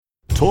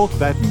Talk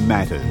that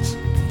matters.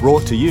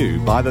 Brought to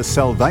you by the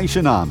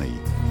Salvation Army.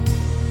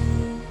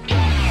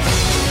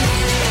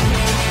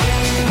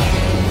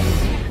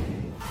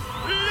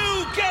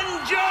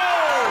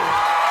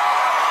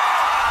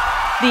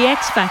 The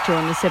X Factor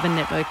on the 7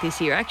 Network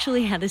this year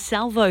actually had a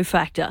salvo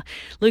factor.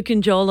 Luke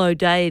and Joel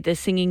O'Dea, the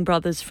singing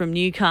brothers from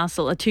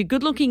Newcastle, are two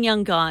good-looking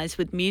young guys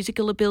with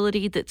musical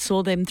ability that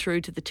saw them through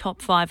to the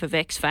top 5 of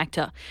X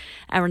Factor.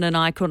 Aaron and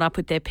I caught up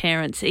with their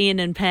parents, Ian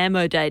and Pam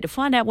O'Dea, to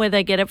find out where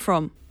they get it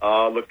from.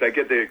 Oh, look, they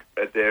get their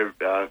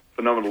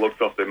phenomenal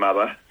looks off their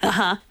mother.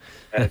 Uh-huh.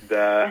 And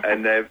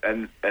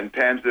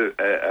Pam's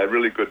a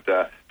really good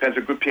Pam's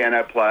a good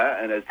piano player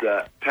and has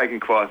taken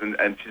classes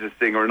and she's a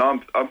singer. And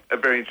I'm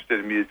very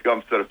interested in music.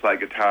 I'm sort of played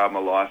guitar all my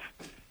life,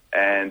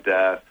 and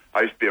I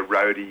used to be a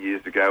roadie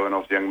years ago when I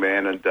was a young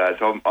man, and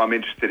so I'm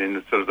interested in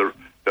the sort of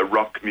the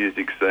rock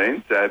music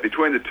scene. So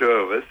between the two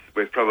of us,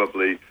 we're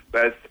probably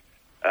both.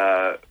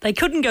 They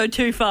couldn't go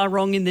too far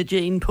wrong in the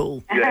gene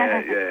pool. Yeah.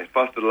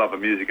 Fostered a love of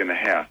music in the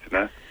house, you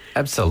know.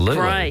 Absolutely.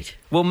 Great.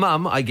 Well,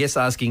 Mum, I guess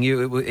asking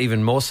you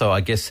even more so,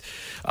 I guess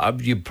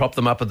you prop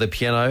them up at the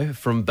piano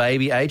from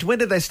baby age. When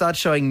did they start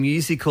showing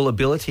musical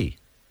ability?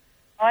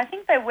 I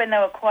think when they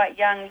were quite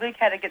young. Luke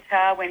had a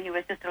guitar when he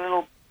was just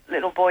a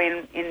little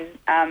boy in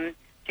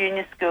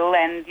junior school,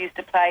 and used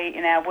to play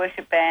in our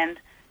worship band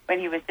when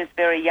he was just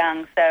very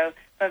young. So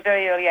from a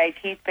very early age,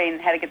 he's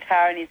had a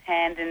guitar in his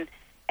hand,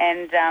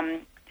 and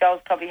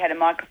Joel's probably had a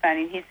microphone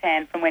in his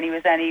hand from when he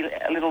was only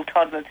a little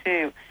toddler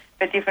too.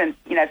 For different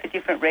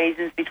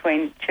reasons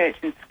between church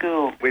and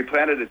school. We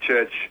planted a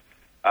church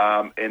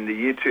in the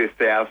year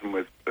 2000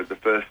 was the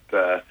first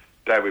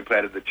day we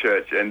planted the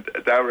church, and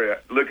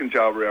Luke and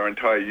Joel were our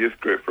entire youth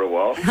group for a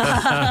while.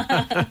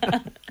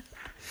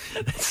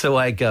 That's the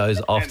way it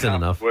goes, often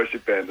enough.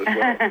 Worship band as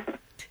well.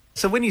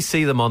 So when you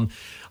see them on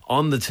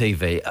the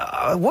TV,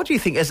 what do you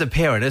think as a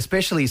parent,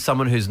 especially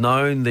someone who's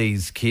known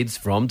these kids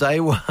from day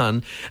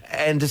one,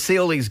 and to see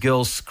all these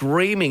girls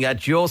screaming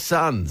at your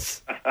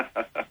sons?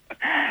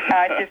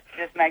 It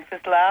just makes us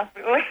laugh,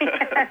 really.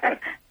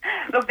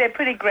 Look, they're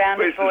pretty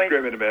grounded boys. We're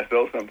screaming at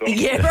ourselves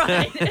sometimes. Yeah,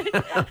 right.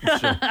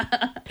 Sure.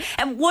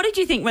 And what did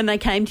you think when they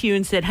came to you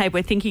and said, hey,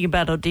 we're thinking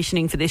about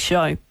auditioning for this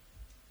show?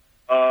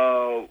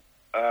 Oh,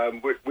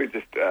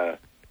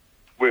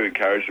 we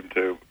encourage them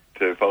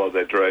to follow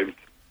their dreams.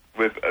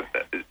 With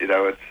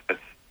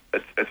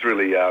it's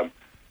really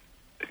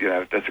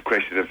that's a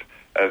question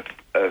of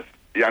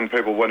young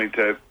people wanting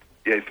to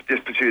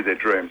just pursue their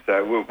dreams.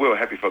 So we were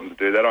happy for them to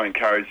do that.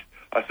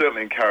 I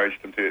certainly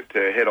encouraged them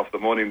to head off the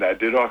morning they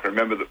did. I can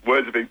remember the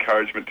words of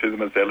encouragement to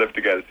them as they left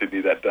to go to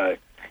Sydney that day.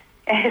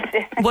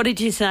 What did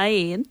you say,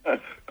 Ian? As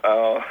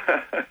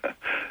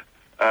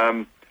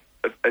I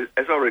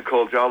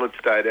recall, Joel had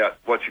stayed out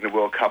watching the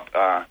World Cup,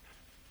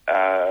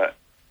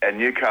 and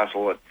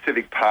Newcastle at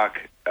Civic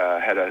Park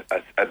had a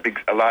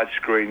large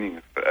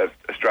screening of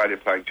Australia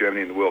playing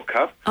Germany in the World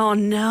Cup. Oh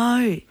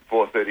no!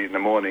 4:30 in the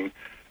morning,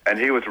 and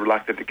he was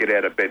reluctant to get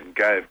out of bed and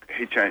go.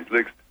 He changed.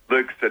 Luke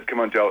said, "Come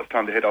on, Joel, it's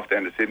time to head off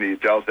down to Sydney."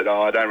 Joel said,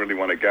 "Oh, I don't really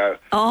want to go."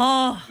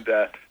 Oh. And,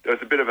 there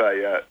was a bit of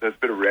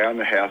row in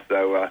the house,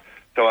 so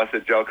I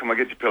said, "Joel, come on,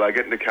 get your pillow,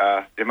 get in the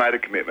car. You made a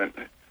commitment.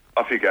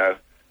 Off you go."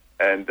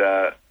 And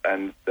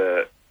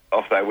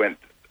off they went.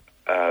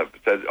 So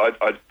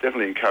I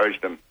definitely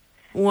encouraged them.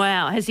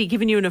 Wow. Has he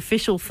given you an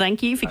official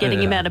thank you for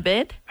getting him out of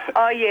bed?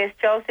 Oh, yes.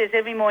 Joel says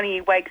every morning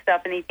he wakes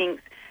up and he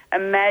thinks,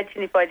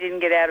 imagine if I didn't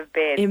get out of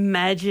bed.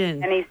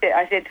 Imagine. And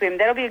I said to him,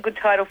 that'll be a good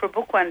title for a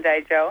book one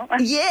day, Joel.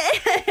 Yeah.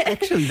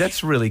 Actually,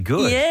 that's really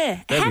good. Yeah.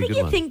 How do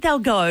you think they'll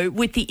go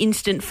with the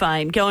instant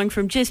fame, going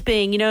from just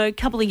being, a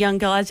couple of young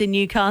guys in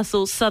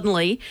Newcastle,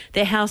 suddenly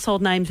they're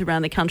household names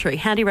around the country?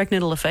 How do you reckon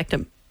it'll affect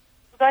them?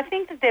 I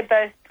think that they're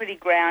both pretty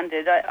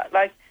grounded.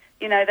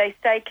 They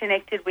stay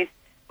connected with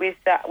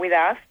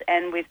us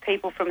and with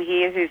people from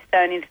here who've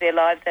sown into their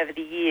lives over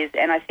the years,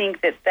 and I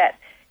think that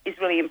is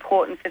really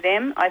important for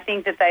them. I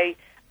think that they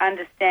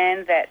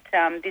understand that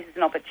this is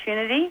an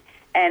opportunity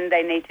and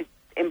they need to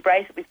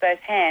embrace it with both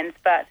hands,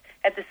 but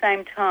at the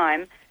same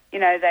time,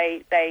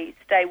 they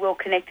stay well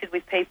connected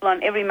with people.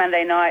 On every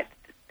Monday night,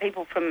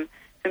 people from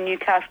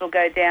Newcastle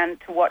go down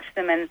to watch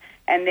them and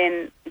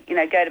then,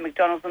 go to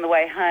McDonald's on the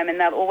way home, and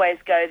they'll always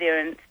go there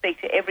and speak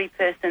to every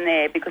person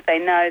there because they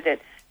know that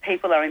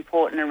people are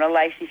important and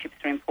relationships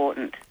are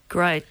important.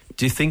 Great.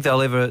 Do you think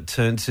they'll ever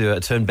turn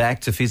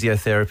back to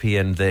physiotherapy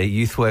and their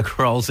youth work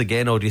roles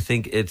again, or do you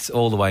think it's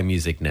all the way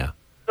music now?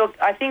 Look,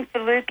 I think for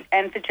Luke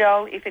and for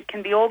Joel, if it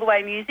can be all the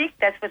way music,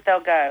 that's where they'll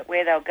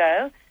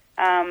go.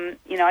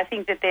 I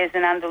think that there's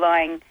an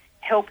underlying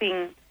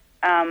helping,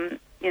 they'll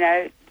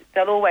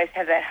always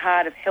have that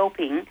heart of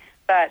helping,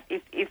 but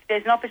if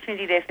there's an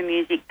opportunity there for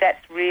music,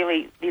 that's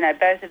really,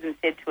 both of them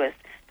said to us,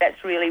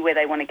 that's really where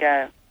they want to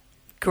go.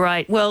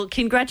 Great. Well,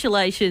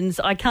 congratulations.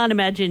 I can't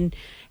imagine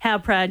how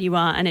proud you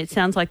are, and it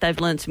sounds like they've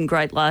learned some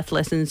great life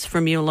lessons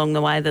from you along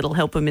the way that'll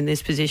help them in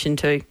this position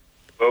too.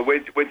 Well,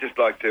 we'd just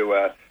like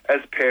to, as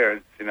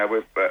parents,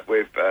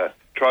 we've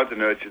tried to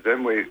nurture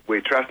them.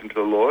 We trust them to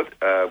the Lord.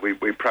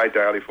 We pray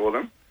daily for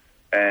them,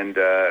 and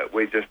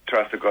we just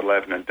trust that God will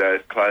open and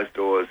close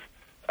doors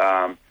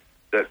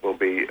that will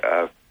be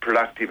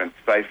productive and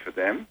safe for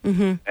them.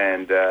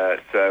 And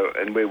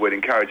we would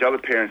encourage other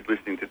parents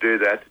listening to do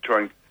that, to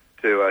try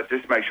to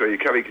just make sure you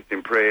cover your kids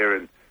in prayer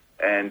and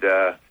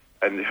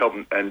help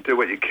them, and do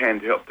what you can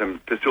to help them,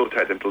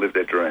 facilitate them to live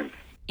their dreams.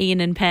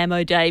 Ian and Pam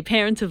O'Day,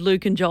 parents of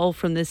Luke and Joel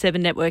from the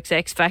Seven Network's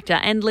X Factor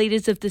and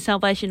leaders of the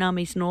Salvation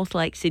Army's North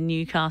Lakes in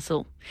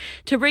Newcastle.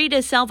 To read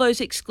a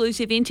Salvo's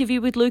exclusive interview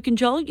with Luke and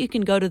Joel, you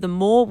can go to the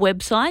More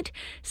website,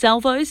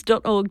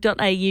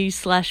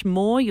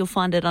 salvos.org.au/more. You'll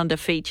find it under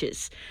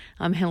features.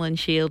 I'm Helen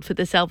Shield for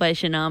the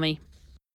Salvation Army.